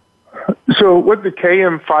that? So what the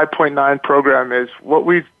KM 5.9 program is, what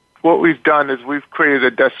we've done is we've created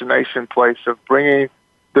a destination place of bringing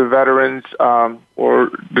the veterans or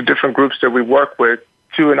the different groups that we work with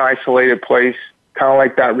to an isolated place, kind of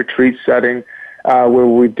like that retreat setting, where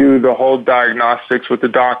we do the whole diagnostics with the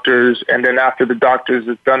doctors, and then after the doctors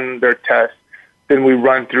have done their tests, then we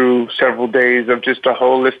run through several days of just a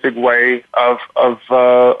holistic way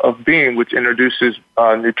of being, which introduces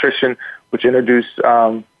nutrition, which introduces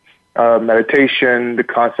meditation, the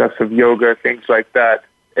concepts of yoga, things like that.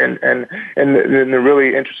 And the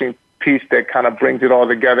really interesting piece that kind of brings it all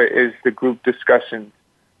together is the group discussions,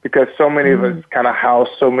 because so many of us kind of house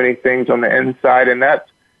so many things on the inside, and that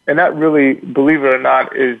really, believe it or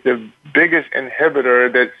not, is the biggest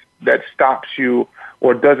inhibitor that stops you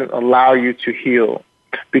or doesn't allow you to heal,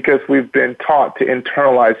 because we've been taught to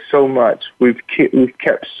internalize so much. We've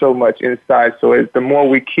kept so much inside. So the more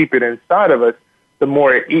we keep it inside of us, the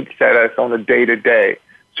more it eats at us on a day-to-day.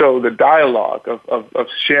 So the dialogue of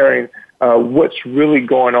sharing what's really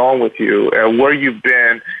going on with you and where you've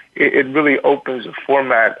been, it really opens the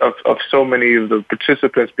format of so many of the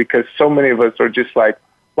participants, because so many of us are just like,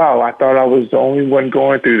 wow, I thought I was the only one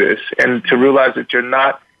going through this. And to realize that you're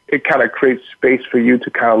not, it kind of creates space for you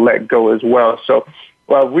to kind of let go as well. So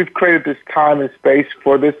we've created this time and space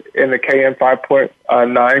for this in the KM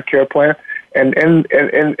 5.9 care plan. And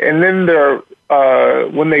then there,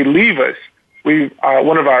 when they leave us,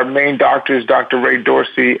 one of our main doctors, Dr. Ray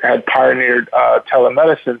Dorsey, had pioneered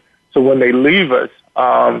telemedicine. So when they leave us,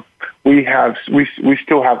 we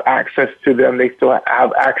still have access to them. They still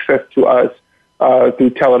have access to us through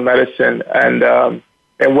telemedicine.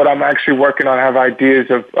 And what I'm actually working on, I have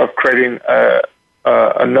ideas of creating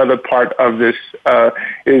another part of this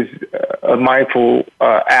is a mindful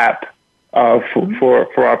app for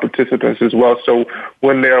our participants as well. So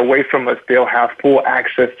when they're away from us, they'll have full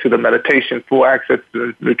access to the meditation, full access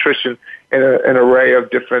to the nutrition, and an array of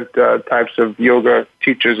different types of yoga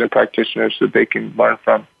teachers and practitioners that they can learn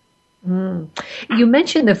from. You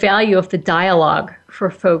mentioned the value of the dialogue for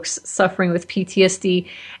folks suffering with PTSD.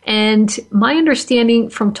 And my understanding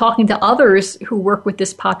from talking to others who work with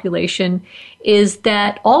this population is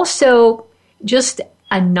that also just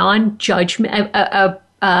a non-judgment,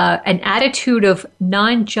 an attitude of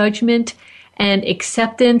non-judgment and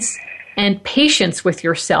acceptance and patience with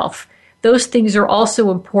yourself. Those things are also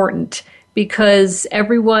important, because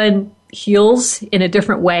everyone heals in a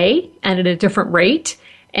different way and at a different rate.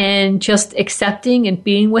 And just accepting and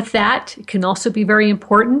being with that can also be very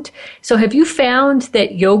important. So have you found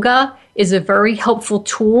that yoga is a very helpful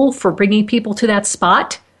tool for bringing people to that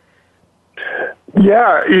spot?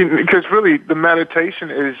 Yeah, because really the meditation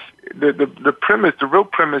is the premise, the real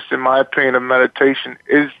premise, in my opinion, of meditation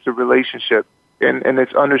is the relationship, and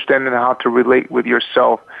it's understanding how to relate with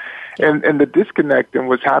yourself. And the disconnect and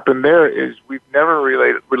what's happened there is we've never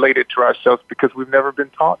related to ourselves because we've never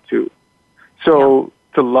been taught to. So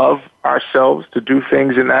to love ourselves, to do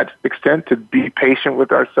things in that extent, to be patient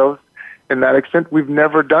with ourselves in that extent. We've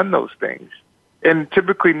never done those things. And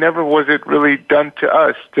typically never was it really done to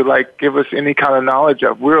us to like give us any kind of knowledge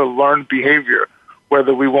of. We're a learned behavior,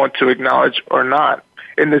 whether we want to acknowledge or not.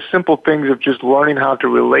 And the simple things of just learning how to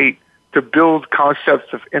relate, to build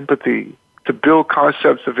concepts of empathy, to build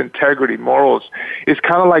concepts of integrity, morals, is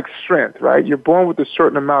kind of like strength, right? You're born with a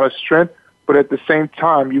certain amount of strength, but at the same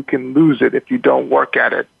time, you can lose it if you don't work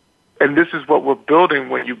at it. And this is what we're building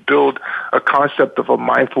when you build a concept of a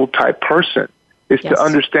mindful type person, is to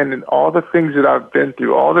understanding all the things that I've been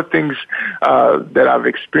through, all the things that I've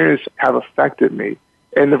experienced have affected me.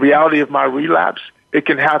 And the reality of my relapse, it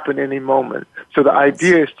can happen any moment. So the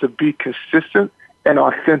idea is to be consistent and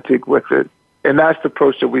authentic with it. And that's the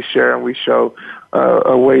approach that we share and we show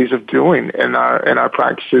ways of doing in our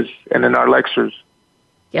practices and in our lectures.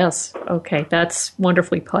 Yes. Okay. That's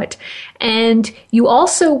wonderfully put. And you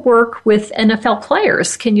also work with NFL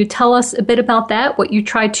players. Can you tell us a bit about that, what you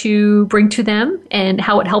try to bring to them and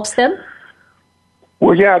how it helps them?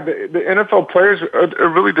 Well, yeah, the NFL players are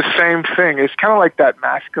really the same thing. It's kind of like that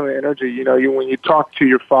masculine energy. You know, when you talk to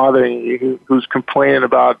your father and who's complaining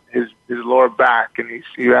about his lower back, and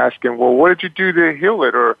you ask him, well, what did you do to heal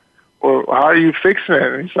it? Or how are you fixing it?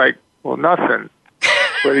 And he's like, well, nothing.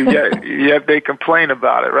 But yet they complain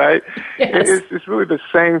about it, right? Yes. It's really the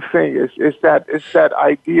same thing. It's that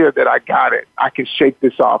idea that I got it. I can shake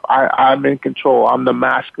this off. I'm in control. I'm the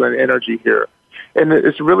masculine energy here. And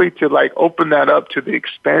it's really to like open that up to the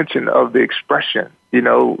expansion of the expression. You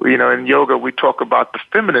know, in yoga we talk about the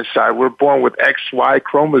feminine side. We're born with XY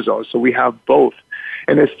chromosomes, so we have both.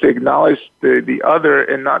 And it's to acknowledge the other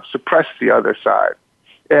and not suppress the other side.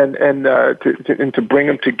 And to bring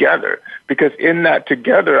them together, because in that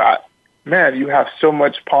together, you have so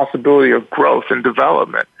much possibility of growth and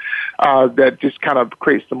development that just kind of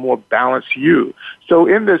creates the more balanced you. So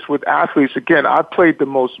in this with athletes, again, I played the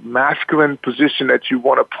most masculine position that you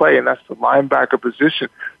want to play, and that's the linebacker position.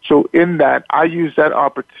 So in that, I use that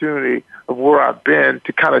opportunity of where I've been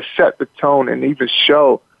to kind of set the tone and even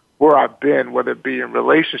show where I've been, whether it be in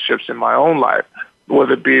relationships in my own life,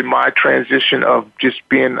 whether it be my transition of just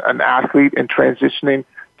being an athlete and transitioning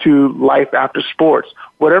to life after sports,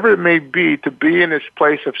 whatever it may be, to be in this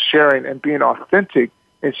place of sharing and being authentic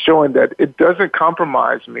and showing that it doesn't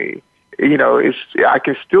compromise me. You know, I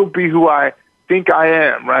can still be who I think I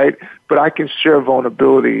am, right? But I can share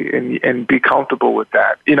vulnerability and be comfortable with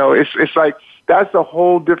that. You know, it's like that's a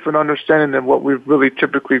whole different understanding than what we've really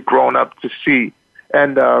typically grown up to see.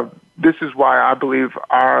 And this is why I believe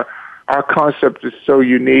our concept is so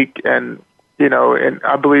unique, and you know, and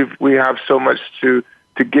I believe we have so much to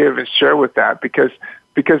give and share with that, because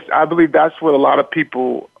I believe that's what a lot of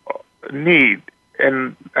people need,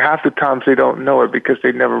 and half the times they don't know it because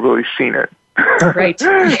they've never really seen it. Right.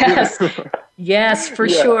 Yes. Yes, for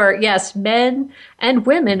sure. Yes, men and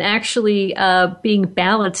women actually being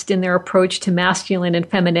balanced in their approach to masculine and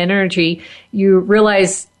feminine energy. You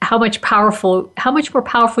realize how much more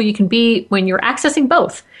powerful you can be when you're accessing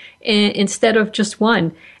both instead of just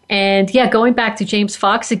one. And yeah, going back to James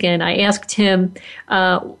Fox again, I asked him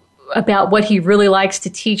about what he really likes to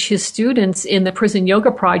teach his students in the Prison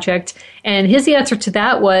Yoga Project, and his answer to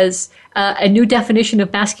that was a new definition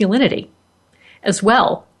of masculinity as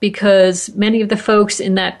well, because many of the folks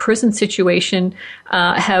in that prison situation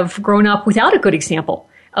have grown up without a good example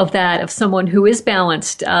of that, of someone who is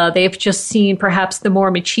balanced. They've just seen perhaps the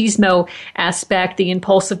more machismo aspect, the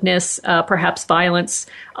impulsiveness, perhaps violence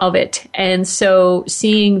of it. And so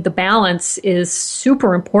seeing the balance is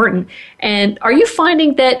super important. And are you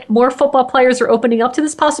finding that more football players are opening up to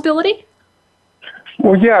this possibility?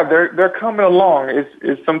 Well, yeah, they're coming along.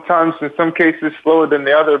 It's sometimes, in some cases, slower than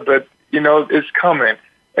the other, but, you know, it's coming.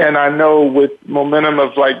 And I know with momentum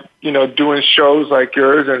of, like, you know, doing shows like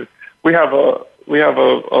yours, and we have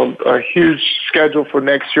a huge schedule for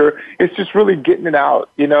next year. It's just really getting it out,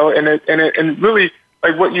 you know, and really,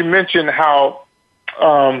 like what you mentioned, how,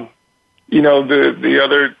 you know, the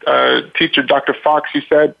other teacher, Dr. Fox, you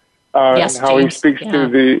said, yes, and how James. he speaks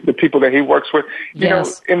to the people that he works with. You know,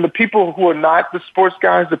 and the people who are not the sports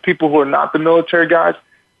guys, the people who are not the military guys,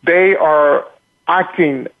 they are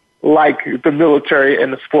acting like the military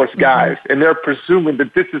and the sports guys, and they're presuming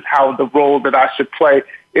that this is how the role that I should play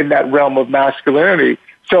in that realm of masculinity.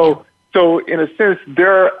 So in a sense,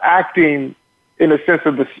 they're acting in a sense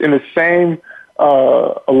of in the same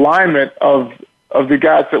alignment of the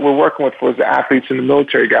guys that we're working with for the athletes and the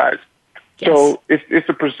military guys. Yes. So it's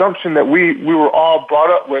a presumption that we were all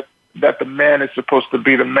brought up with, that the man is supposed to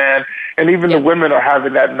be the man, and even the women are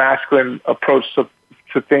having that masculine approach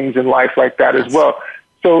to things in life like that as well.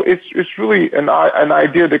 So it's really an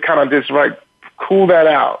idea to kind of just like cool that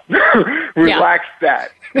out, relax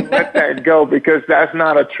that, let that go, because that's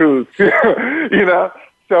not a truth, you know?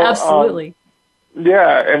 So, absolutely.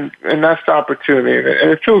 And that's the opportunity,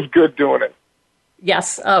 and it feels good doing it.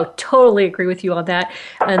 Yes, totally agree with you on that.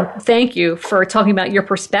 And thank you for talking about your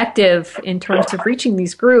perspective in terms of reaching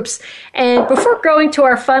these groups. And before going to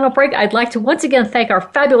our final break, I'd like to once again thank our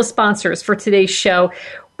fabulous sponsors for today's show.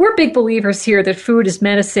 We're big believers here that food is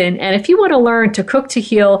medicine, and if you want to learn to cook to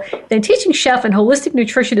heal, then teaching chef and holistic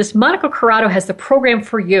nutritionist Monica Corrado has the program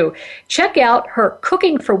for you. Check out her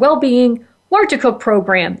Cooking for Wellbeing Learn to Cook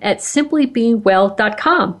program at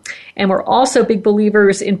simplybeingwell.com. And we're also big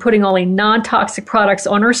believers in putting only non-toxic products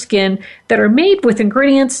on our skin that are made with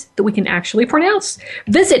ingredients that we can actually pronounce.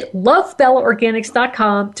 Visit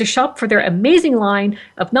lovebellaorganics.com to shop for their amazing line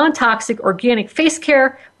of non-toxic organic face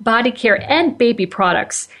care, body care, and baby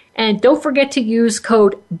products. And don't forget to use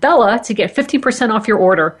code BELLA to get 15% off your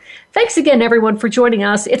order. Thanks again, everyone, for joining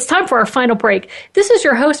us. It's time for our final break. This is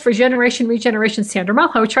your host for Generation Regeneration, Sandra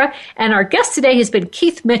Malhotra, and our guest today has been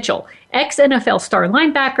Keith Mitchell, ex-NFL star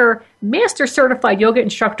linebacker, master certified yoga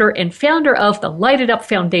instructor, and founder of the Light It Up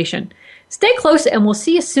Foundation. Stay close, and we'll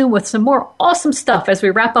see you soon with some more awesome stuff as we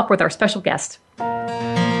wrap up with our special guest.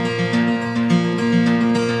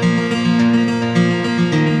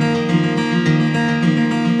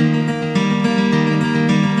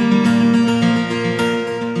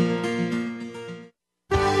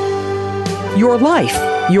 Your life,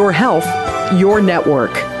 your health, your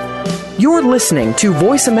network. You're listening to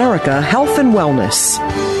Voice America Health and Wellness.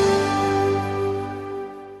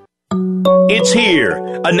 It's here,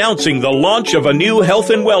 announcing the launch of a new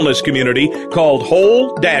health and wellness community called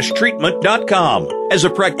whole-treatment.com. As a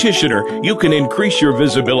practitioner, you can increase your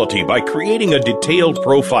visibility by creating a detailed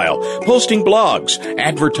profile, posting blogs,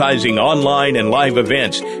 advertising online and live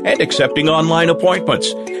events, and accepting online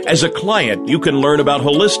appointments. As a client, you can learn about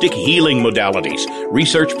holistic healing modalities,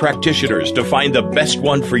 research practitioners to find the best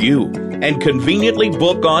one for you, and conveniently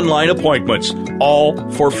book online appointments, all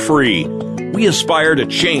for free. We aspire to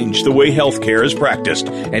change the way healthcare is practiced,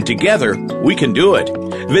 and together we can do it.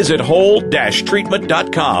 Visit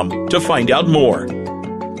whole-treatment.com to find out more.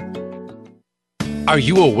 Are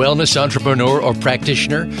you a wellness entrepreneur or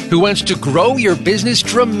practitioner who wants to grow your business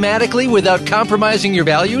dramatically without compromising your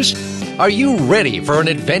values? Are you ready for an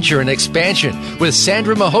adventure and expansion with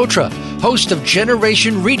Sandra Malhotra, host of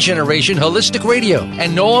Generation Regeneration Holistic Radio,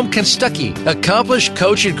 and Noam Konstucky, accomplished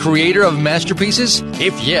coach and creator of masterpieces?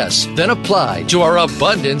 If yes, then apply to our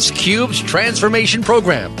Abundance Cubed Transformation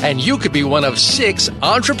Program, and you could be one of 6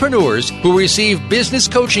 entrepreneurs who receive business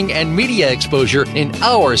coaching and media exposure in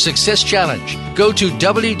our Success Challenge. Go to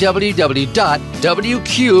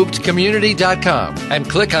www.wcubedcommunity.com and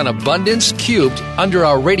click on Abundance Cubed under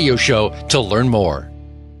our radio show to learn more.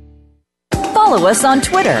 Follow us on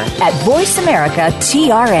Twitter at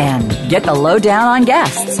VoiceAmericaTRN. Get the lowdown on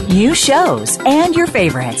guests, new shows, and your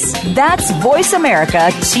favorites. That's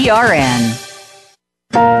VoiceAmericaTRN.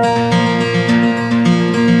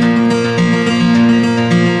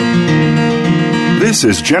 This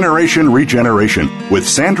is Generation Regeneration with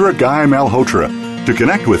Sandra Guy Malhotra. To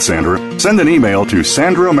connect with Sandra, send an email to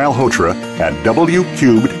Sandra Malhotra at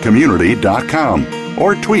wcubedcommunity.com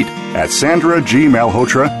or tweet at Sandra G.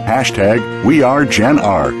 Malhotra,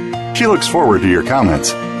 #WeAreGenR. She looks forward to your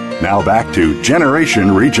comments. Now back to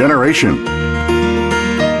Generation Regeneration.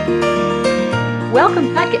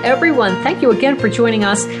 Welcome back, everyone. Thank you again for joining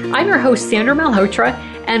us. I'm your host, Sandra Malhotra,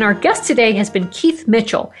 and our guest today has been Keith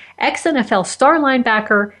Mitchell, ex-NFL star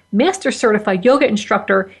linebacker, master certified yoga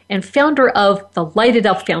instructor, and founder of the Light It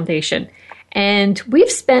Up Foundation. And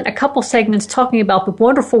we've spent a couple segments talking about the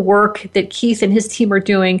wonderful work that Keith and his team are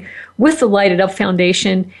doing with the Light It Up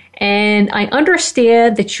Foundation. And I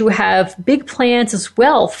understand that you have big plans as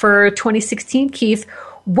well for 2016, Keith.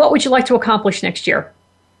 What would you like to accomplish next year?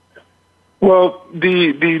 Well,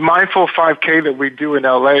 the Mindful 5K that we do in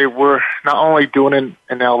LA, we're not only doing it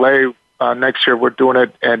in LA next year, we're doing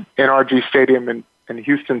it at NRG Stadium in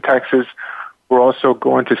Houston, Texas. We're also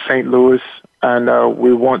going to St. Louis, and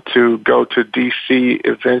we want to go to D.C.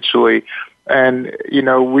 eventually. And, you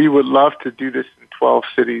know, we would love to do this in 12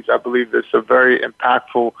 cities. I believe it's a very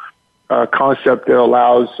impactful concept that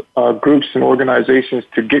allows groups and organizations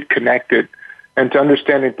to get connected and to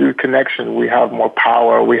understand that through connection we have more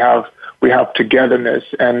power, we have togetherness.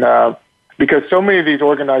 And because so many of these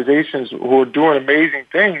organizations who are doing amazing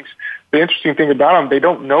things, the interesting thing about them, they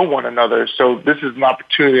don't know one another. So this is an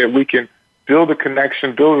opportunity that we can build a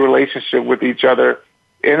connection, build a relationship with each other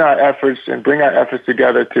in our efforts and bring our efforts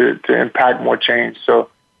together to impact more change. So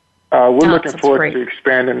we're looking forward to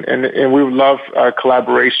expanding, and we would love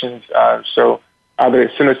collaborations. So either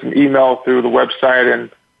send us an email through the website,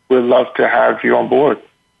 and we'd love to have you on board.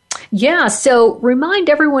 Yeah, so remind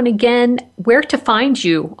everyone again where to find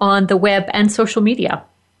you on the web and social media.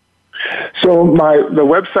 So the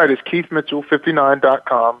website is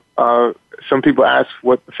keithmitchell59.com. Some people ask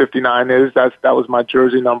what the 59 is. That was my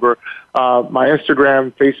jersey number. My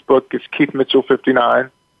Instagram, Facebook is keithmitchell59.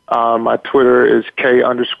 My Twitter is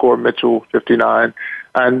K_Mitchell59.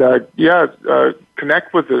 And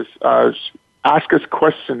connect with us. Ask us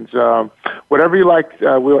questions. Whatever you like,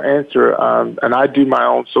 we'll answer. And I do my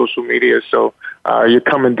own social media, so you're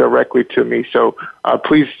coming directly to me. So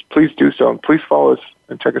please do so. And please follow us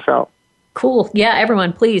and check us out. Cool. Yeah,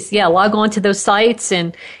 everyone, please. Yeah, log on to those sites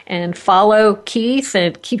and follow Keith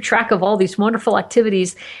and keep track of all these wonderful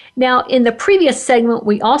activities. Now, in the previous segment,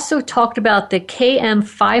 we also talked about the KM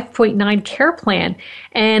 5.9 care plan,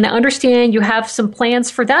 and I understand you have some plans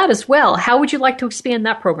for that as well. How would you like to expand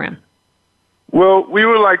that program? Well, we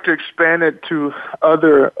would like to expand it to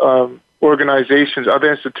other organizations,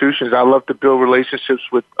 other institutions. I love to build relationships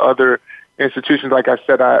with other institutions. Like I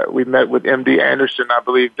said, we met with MD Anderson. I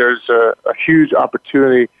believe there's a huge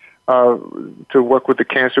opportunity to work with the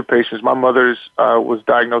cancer patients. My mother was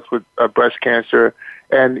diagnosed with breast cancer,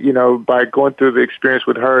 and by going through the experience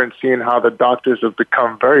with her and seeing how the doctors have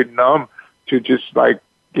become very numb to just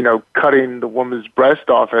cutting the woman's breast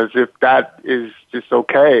off as if that is just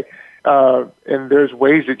okay. And there's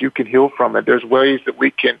ways that you can heal from it. There's ways that we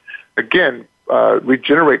can, again,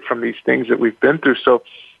 regenerate from these things that we've been through. So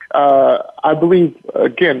I believe,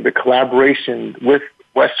 again, the collaboration with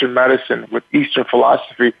Western medicine, with Eastern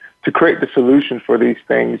philosophy, to create the solution for these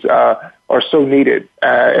things are so needed.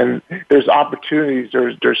 And there's opportunities,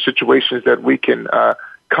 there's situations that we can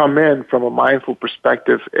come in from a mindful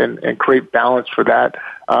perspective and create balance for that.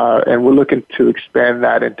 And we're looking to expand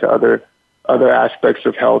that into other aspects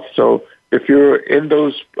of health. So if you're in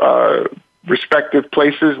those respective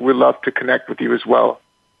places, we'd love to connect with you as well.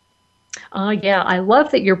 Yeah, I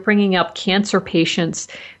love that you're bringing up cancer patients,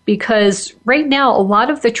 because right now a lot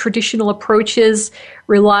of the traditional approaches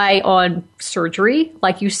rely on surgery,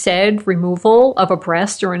 like you said, removal of a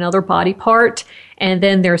breast or another body part, and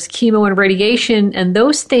then there's chemo and radiation, and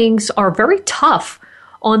those things are very tough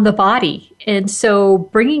on the body. And so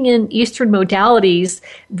bringing in Eastern modalities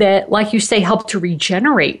that, like you say, help to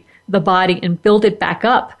regenerate the body and build it back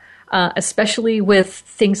up, especially with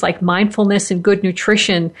things like mindfulness and good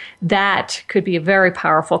nutrition, that could be a very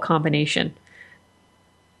powerful combination.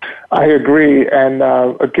 I agree. And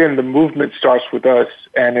again, the movement starts with us,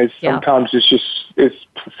 and sometimes it's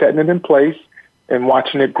setting it in place and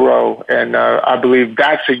watching it grow. And I believe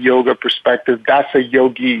that's a yoga perspective. That's a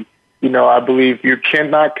yogi. I believe you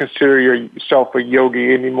cannot consider yourself a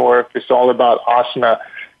yogi anymore if it's all about asana.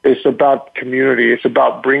 It's about community. It's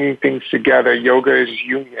about bringing things together. Yoga is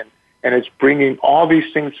union, and it's bringing all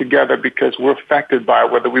these things together because we're affected by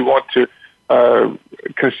it, whether we want to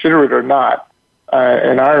consider it or not.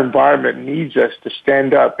 And our environment needs us to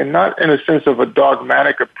stand up, and not in a sense of a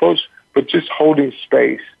dogmatic approach, but just holding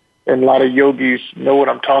space. And a lot of yogis know what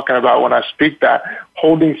I'm talking about when I speak that.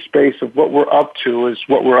 Holding space of what we're up to is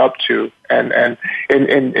what we're up to, and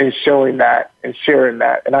showing that and sharing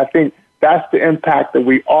that. And I think that's the impact that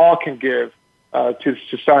we all can give to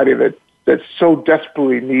society that so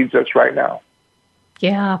desperately needs us right now.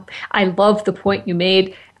 Yeah, I love the point you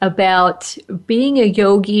made about being a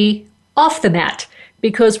yogi off the mat,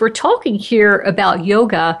 because we're talking here about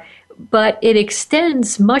yoga, but it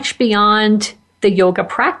extends much beyond the yoga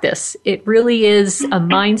practice. It really is a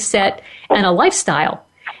mindset and a lifestyle.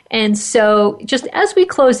 And so just as we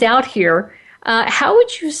close out here, how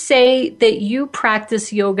would you say that you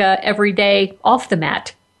practice yoga every day off the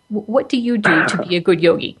mat? What do you do to be a good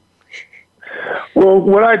yogi? Well,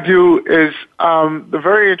 what I do is the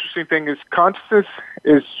very interesting thing is consciousness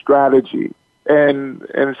is strategy.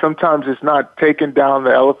 And sometimes it's not taking down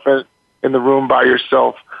the elephant in the room by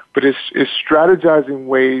yourself, but it's strategizing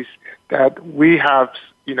ways that we have,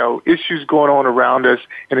 issues going on around us,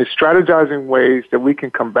 and it's strategizing ways that we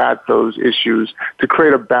can combat those issues to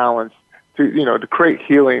create a balance, to create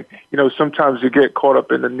healing. Sometimes you get caught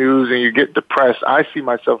up in the news and you get depressed. I see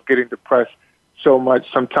myself getting depressed so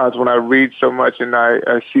much sometimes when I read so much and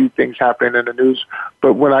I see things happening in the news.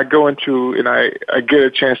 But when I go into and I get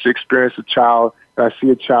a chance to experience a child, and I see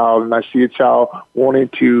a child wanting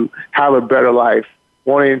to have a better life,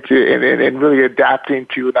 wanting to and really adapting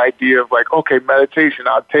to an idea of like, okay, meditation,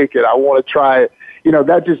 I'll take it. I want to try it.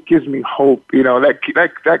 that just gives me hope.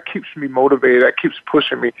 That keeps me motivated. That keeps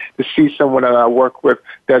pushing me to see someone that I work with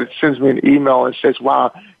that sends me an email and says,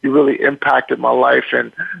 wow, you really impacted my life,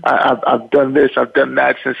 and I've done this, I've done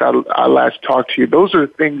that since I last talked to you. Those are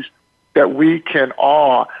the things that we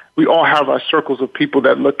all have our circles of people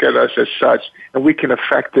that look at us as such, and we can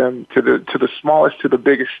affect them to the smallest to the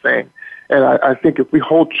biggest thing. And I think if we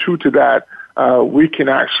hold true to that, we can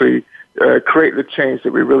actually create the change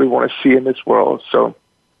that we really want to see in this world. So,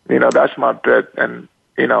 that's my bet. And,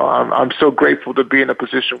 I'm so grateful to be in a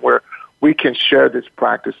position where we can share this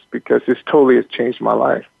practice because this totally has changed my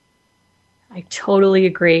life. I totally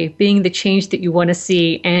agree. Being the change that you want to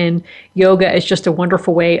see, and yoga is just a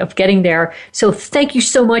wonderful way of getting there. So thank you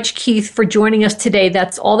so much, Keith, for joining us today.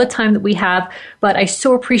 That's all the time that we have, but I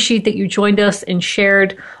so appreciate that you joined us and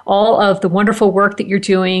shared all of the wonderful work that you're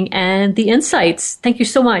doing and the insights. Thank you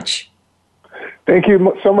so much. Thank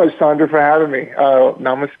you so much, Sandra, for having me.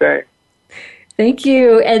 Namaste. Thank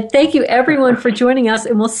you. And thank you, everyone, for joining us.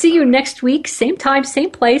 And we'll see you next week, same time, same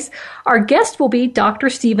place. Our guest will be Dr.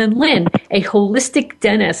 Stephen Lin, a holistic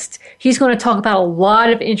dentist. He's going to talk about a lot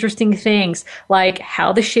of interesting things, like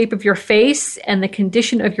how the shape of your face and the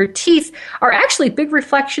condition of your teeth are actually big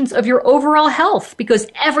reflections of your overall health, because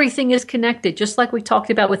everything is connected, just like we talked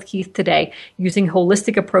about with Keith today, using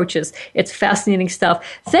holistic approaches. It's fascinating stuff.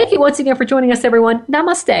 Thank you once again for joining us, everyone.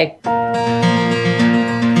 Namaste.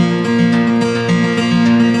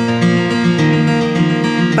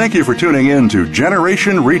 Thank you for tuning in to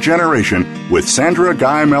Generation Regeneration with Sandra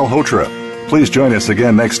Guy Malhotra. Please join us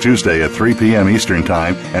again next Tuesday at 3 p.m. Eastern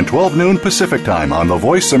Time and 12 noon Pacific Time on the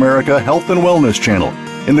Voice America Health and Wellness Channel.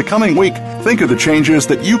 In the coming week, think of the changes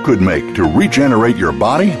that you could make to regenerate your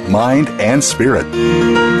body, mind, and spirit.